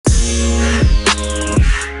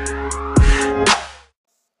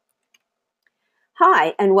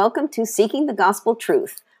Hi, and welcome to Seeking the Gospel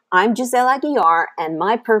Truth. I'm Giselle Aguiar, and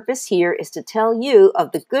my purpose here is to tell you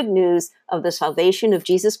of the good news of the salvation of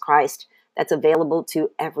Jesus Christ that's available to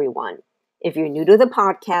everyone. If you're new to the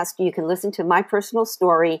podcast, you can listen to my personal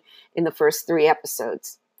story in the first 3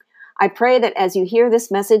 episodes. I pray that as you hear this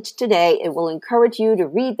message today, it will encourage you to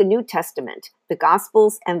read the New Testament, the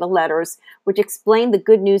Gospels, and the letters, which explain the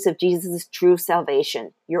good news of Jesus' true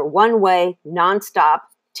salvation, your one-way, non-stop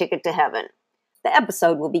ticket to heaven. The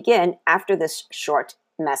episode will begin after this short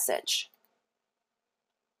message.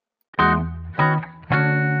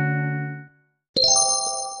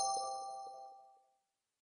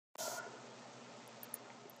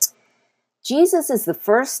 Jesus is the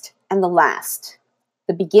first and the last,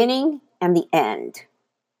 the beginning and the end.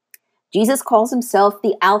 Jesus calls himself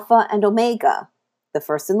the Alpha and Omega, the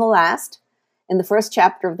first and the last, in the first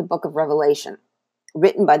chapter of the book of Revelation,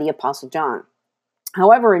 written by the Apostle John.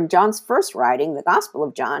 However, in John's first writing, the Gospel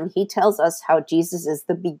of John, he tells us how Jesus is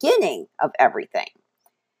the beginning of everything.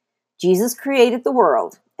 Jesus created the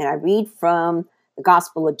world, and I read from the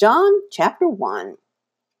Gospel of John, chapter 1.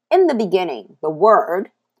 In the beginning, the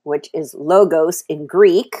Word, which is logos in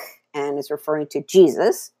Greek and is referring to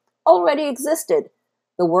Jesus, already existed.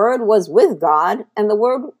 The Word was with God, and the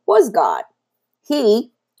Word was God.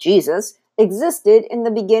 He, Jesus, existed in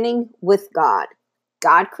the beginning with God.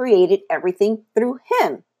 God created everything through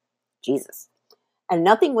him, Jesus. And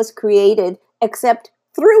nothing was created except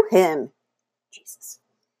through him, Jesus.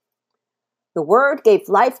 The Word gave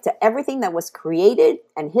life to everything that was created,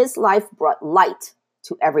 and his life brought light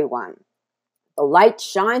to everyone. The light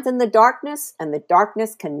shines in the darkness, and the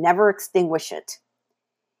darkness can never extinguish it.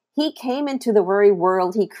 He came into the very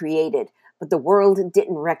world he created, but the world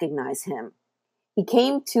didn't recognize him. He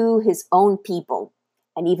came to his own people,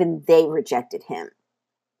 and even they rejected him.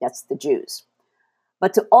 That's the Jews.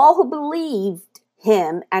 But to all who believed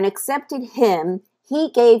him and accepted him, he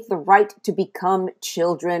gave the right to become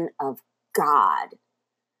children of God.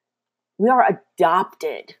 We are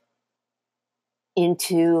adopted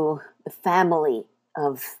into the family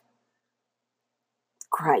of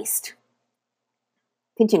Christ.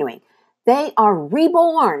 Continuing, they are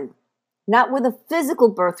reborn, not with a physical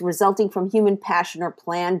birth resulting from human passion or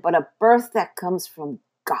plan, but a birth that comes from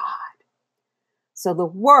God. So the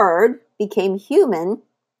Word became human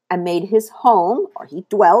and made his home, or he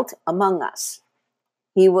dwelt among us.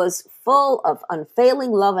 He was full of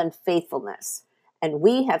unfailing love and faithfulness, and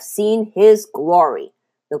we have seen his glory,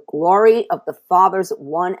 the glory of the Father's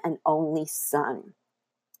one and only Son.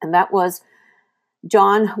 And that was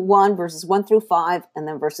John 1, verses 1 through 5, and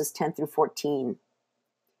then verses 10 through 14.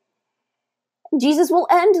 Jesus will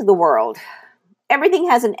end the world. Everything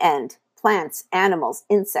has an end. Plants, animals,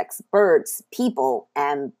 insects, birds, people,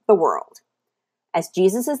 and the world. As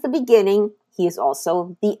Jesus is the beginning, he is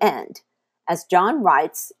also the end. As John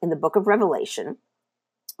writes in the book of Revelation,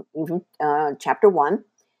 chapter 1,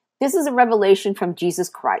 this is a revelation from Jesus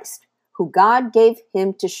Christ, who God gave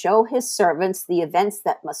him to show his servants the events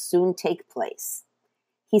that must soon take place.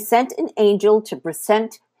 He sent an angel to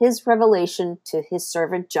present his revelation to his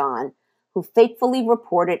servant John, who faithfully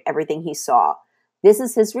reported everything he saw. This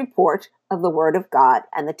is his report of the Word of God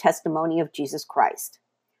and the testimony of Jesus Christ.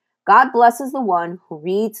 God blesses the one who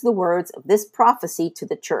reads the words of this prophecy to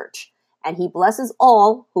the church, and he blesses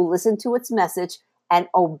all who listen to its message and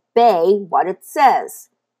obey what it says,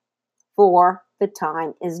 for the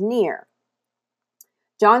time is near.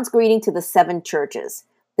 John's greeting to the 7 churches.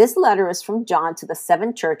 This letter is from John to the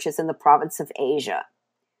 7 churches in the province of Asia.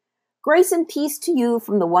 Grace and peace to you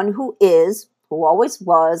from the one who is, who always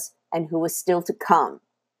was, and who is still to come,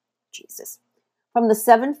 Jesus. From the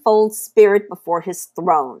 7-fold Spirit before his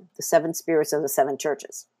throne, the 7 spirits of the 7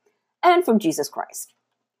 churches, and from Jesus Christ.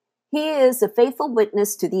 He is a faithful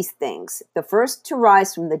witness to these things, the first to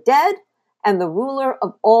rise from the dead, and the ruler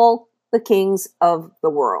of all the kings of the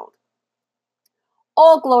world.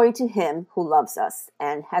 All glory to him who loves us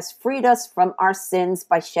and has freed us from our sins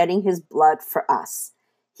by shedding his blood for us.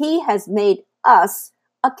 He has made us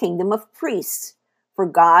a kingdom of priests for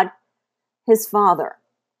God, his Father.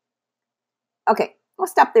 Okay, I'll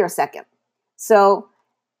stop there a second. So,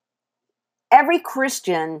 every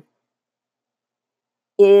Christian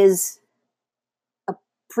is a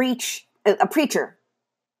preacher,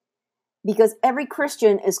 because every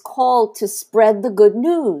Christian is called to spread the good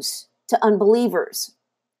news to unbelievers.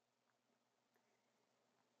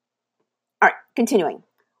 All right, continuing.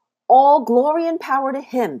 All glory and power to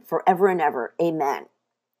him forever and ever. Amen.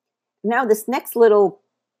 Now, this next little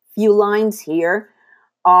few lines here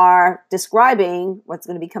are describing what's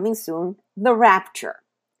going to be coming soon, the rapture.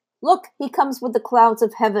 Look, he comes with the clouds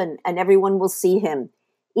of heaven, and everyone will see him,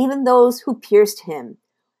 even those who pierced him,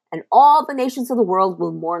 and all the nations of the world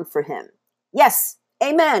will mourn for him. Yes,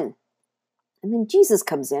 amen. And then Jesus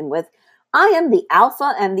comes in with, I am the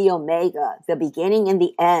Alpha and the Omega, the beginning and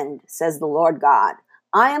the end, says the Lord God.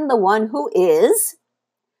 I am the one who is,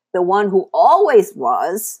 the one who always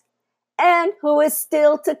was, and who is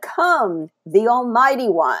still to come, the Almighty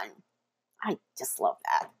One. I just love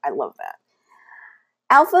that. I love that.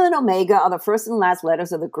 Alpha and Omega are the first and last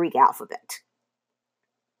letters of the Greek alphabet.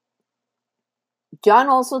 John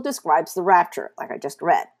also describes the rapture, like I just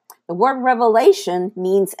read. The word revelation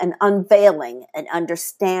means an unveiling, an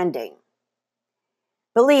understanding.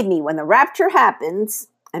 Believe me, when the rapture happens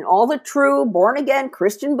and all the true born-again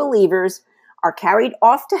Christian believers are carried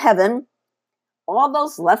off to heaven, all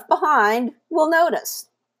those left behind will notice.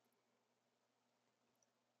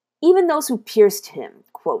 Even those who pierced him,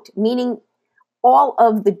 quote, meaning all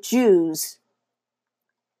of the Jews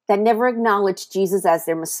that never acknowledged Jesus as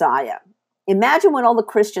their Messiah. Imagine when all the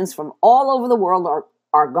Christians from all over the world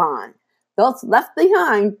are gone. Those left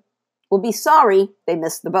behind will be sorry they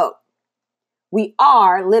missed the boat. We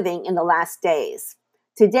are living in the last days.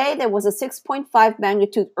 Today, there was a 6.5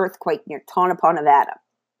 magnitude earthquake near Tonopah, Nevada.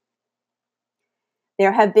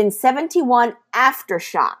 There have been 71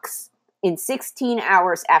 aftershocks in 16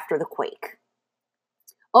 hours after the quake.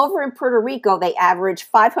 Over in Puerto Rico, they average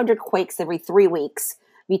 500 quakes every 3 weeks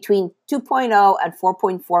between 2.0 and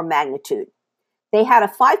 4.4 magnitude. They had a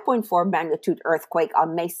 5.4 magnitude earthquake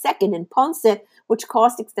on May 2nd in Ponce, which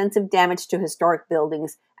caused extensive damage to historic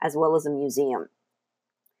buildings as well as a museum.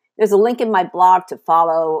 There's a link in my blog to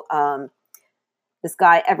follow this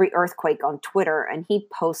guy, Every Earthquake, on Twitter, and he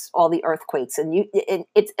posts all the earthquakes. And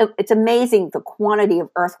it's amazing the quantity of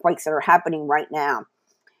earthquakes that are happening right now.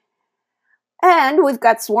 And we've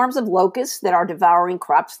got swarms of locusts that are devouring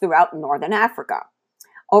crops throughout northern Africa.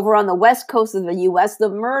 Over on the west coast of the U.S., the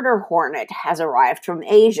murder hornet has arrived from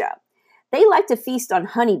Asia. They like to feast on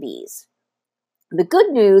honeybees. The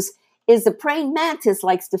good news is the praying mantis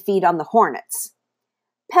likes to feed on the hornets.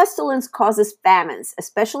 Pestilence causes famines,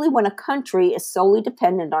 especially when a country is solely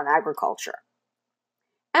dependent on agriculture.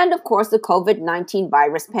 And of course, the COVID-19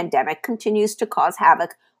 virus pandemic continues to cause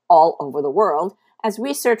havoc all over the world as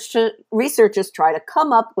researchers try to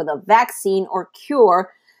come up with a vaccine or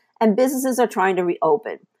cure, and businesses are trying to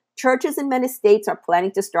reopen. Churches in many states are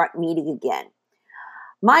planning to start meeting again.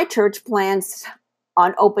 My church plans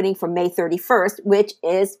on opening for May 31st, which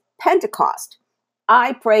is Pentecost.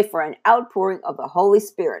 I pray for an outpouring of the Holy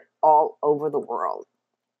Spirit all over the world.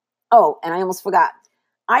 Oh, and I almost forgot.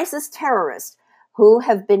 ISIS terrorists who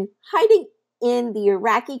have been hiding in the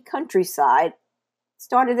Iraqi countryside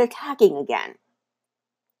started attacking again.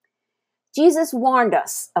 Jesus warned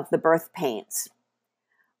us of the birth pains.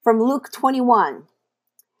 From Luke 21,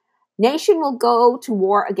 nation will go to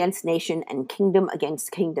war against nation and kingdom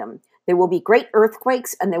against kingdom. There will be great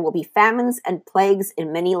earthquakes, and there will be famines and plagues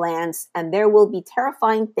in many lands, and there will be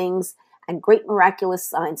terrifying things and great miraculous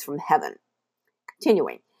signs from heaven.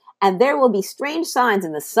 Continuing, and there will be strange signs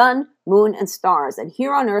in the sun, moon, and stars, and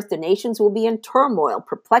here on earth the nations will be in turmoil,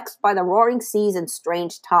 perplexed by the roaring seas and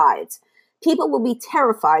strange tides. People will be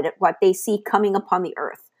terrified at what they see coming upon the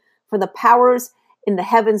earth, for the powers in the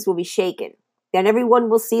heavens will be shaken. Then everyone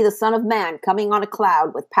will see the Son of Man coming on a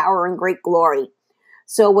cloud with power and great glory.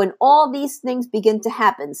 So when all these things begin to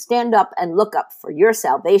happen, stand up and look up, for your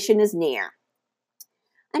salvation is near.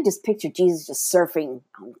 I just picture Jesus just surfing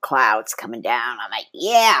on clouds coming down. I'm like,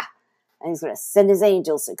 yeah. And he's going to send his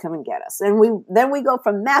angels to come and get us. And then we go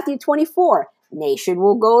from Matthew 24. Nation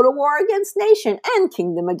will go to war against nation and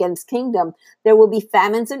kingdom against kingdom. There will be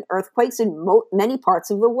famines and earthquakes in many parts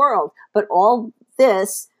of the world. But all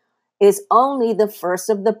this is only the first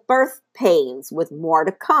of the birth pains, with more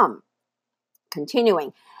to come.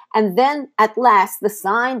 Continuing. And then at last, the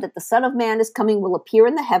sign that the Son of Man is coming will appear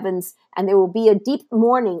in the heavens, and there will be a deep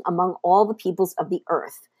mourning among all the peoples of the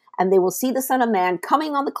earth. And they will see the Son of Man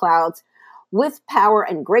coming on the clouds with power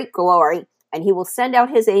and great glory. And he will send out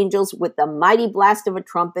his angels with the mighty blast of a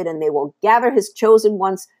trumpet, and they will gather his chosen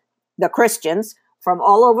ones, the Christians, from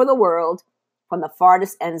all over the world, from the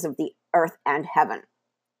farthest ends of the earth and heaven.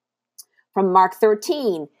 From Mark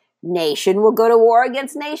 13, nation will go to war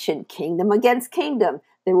against nation, kingdom against kingdom.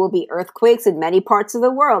 There will be earthquakes in many parts of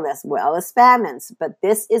the world, as well as famines, but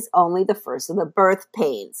this is only the first of the birth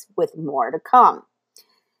pains, with more to come.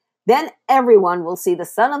 Then everyone will see the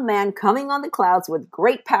Son of Man coming on the clouds with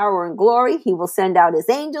great power and glory. He will send out his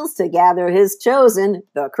angels to gather his chosen,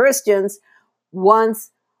 the Christians, the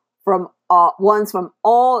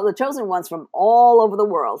chosen ones from all over the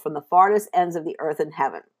world, from the farthest ends of the earth and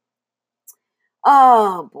heaven.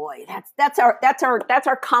 Oh boy, that's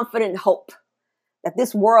our confident hope that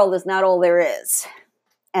this world is not all there is,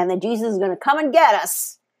 and that Jesus is going to come and get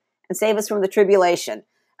us and save us from the tribulation.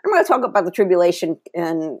 I'm going to talk about the tribulation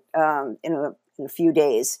in a few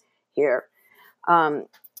days here. But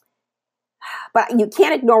you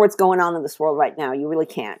can't ignore what's going on in this world right now. You really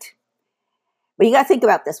can't. But you got to think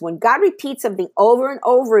about this. When God repeats something over and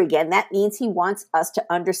over again, that means he wants us to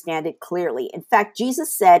understand it clearly. In fact,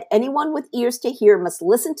 Jesus said, anyone with ears to hear must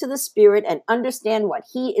listen to the Spirit and understand what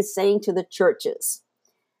he is saying to the churches.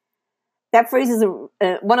 That phrase is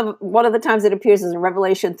one of the times it appears is in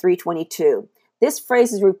Revelation 3:22. This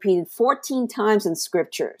phrase is repeated 14 times in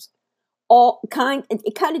scriptures. It kind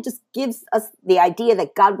of just gives us the idea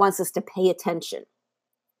that God wants us to pay attention.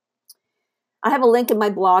 I have a link in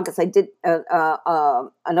my blog as I did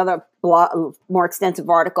another blog, more extensive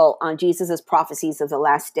article on Jesus's prophecies of the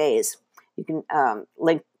last days. You can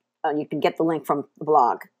you can get the link from the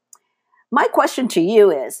blog. My question to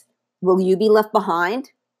you is, will you be left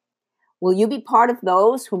behind? Will you be part of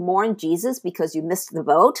those who mourn Jesus because you missed the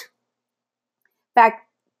boat? In fact,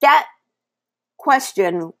 that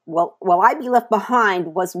question, will I be left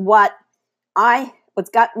behind, was what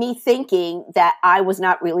got me thinking that I was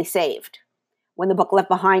not really saved when the book Left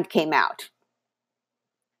Behind came out.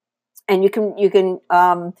 And you can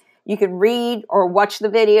read or watch the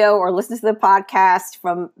video or listen to the podcast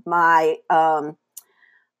from my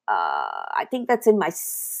I think that's in my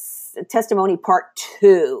testimony part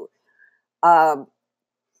 2. That's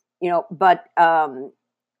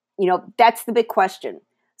the big question.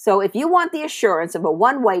 So if you want the assurance of a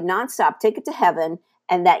one-way, nonstop ticket to heaven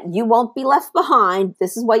and that you won't be left behind,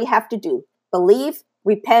 this is what you have to do. Believe,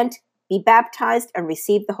 repent, be baptized, and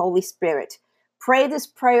receive the Holy Spirit. Pray this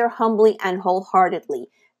prayer humbly and wholeheartedly.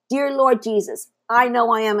 Dear Lord Jesus, I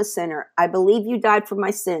know I am a sinner. I believe you died for my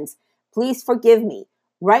sins. Please forgive me.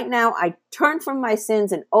 Right now, I turn from my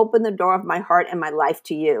sins and open the door of my heart and my life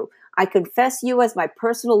to you. I confess you as my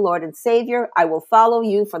personal Lord and Savior. I will follow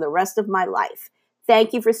you for the rest of my life.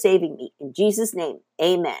 Thank you for saving me. In Jesus' name,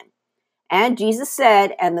 amen. And Jesus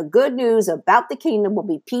said, and the good news about the kingdom will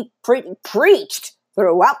be preached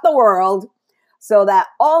throughout the world so that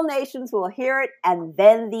all nations will hear it, and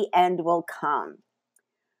then the end will come.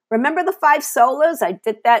 Remember the 5 solas? I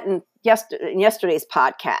did that in yesterday's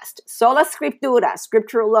podcast. Sola Scriptura,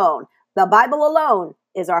 Scripture alone. The Bible alone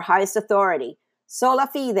is our highest authority. Sola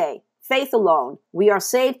fide, faith alone. We are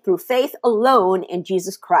saved through faith alone in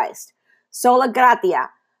Jesus Christ. Sola gratia,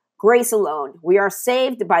 grace alone. We are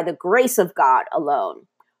saved by the grace of God alone.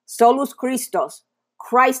 Solus Christus,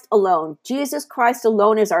 Christ alone. Jesus Christ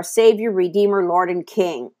alone is our Savior, Redeemer, Lord, and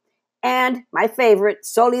King. And my favorite,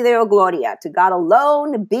 Soli Deo Gloria. To God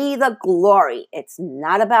alone be the glory. It's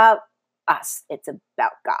not about us. It's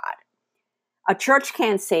about God. A church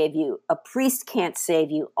can't save you. A priest can't save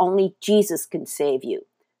you. Only Jesus can save you.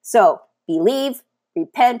 So believe,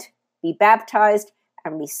 repent, be baptized,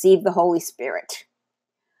 and receive the Holy Spirit.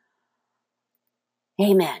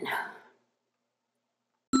 Amen.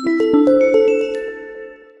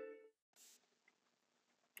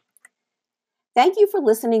 Thank you for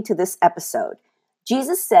listening to this episode.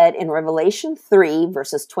 Jesus said in Revelation 3,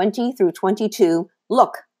 verses 20 through 22,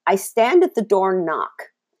 "Look, I stand at the door and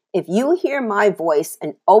knock. If you hear my voice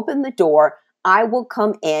and open the door, I will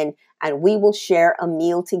come in and we will share a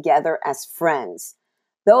meal together as friends.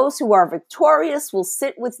 Those who are victorious will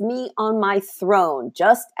sit with me on my throne,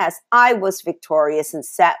 just as I was victorious and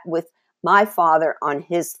sat with my Father on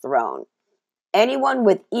his throne. Anyone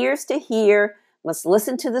with ears to hear must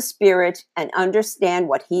listen to the Spirit and understand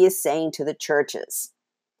what he is saying to the churches."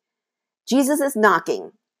 Jesus is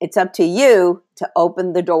knocking. It's up to you to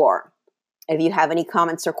open the door. If you have any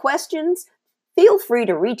comments or questions, feel free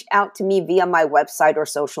to reach out to me via my website or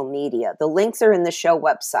social media. The links are in the show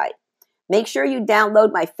website. Make sure you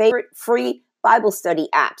download my favorite free Bible study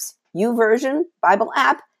apps, YouVersion Bible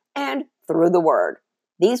app, and Through the Word.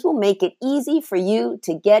 These will make it easy for you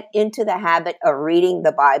to get into the habit of reading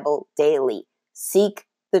the Bible daily. Seek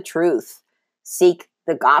the truth. Seek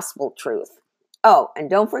the gospel truth. Oh, and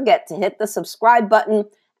don't forget to hit the subscribe button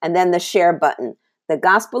and then the share button. The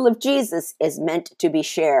gospel of Jesus is meant to be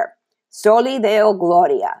shared. Soli Deo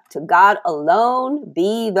Gloria. To God alone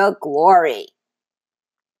be the glory.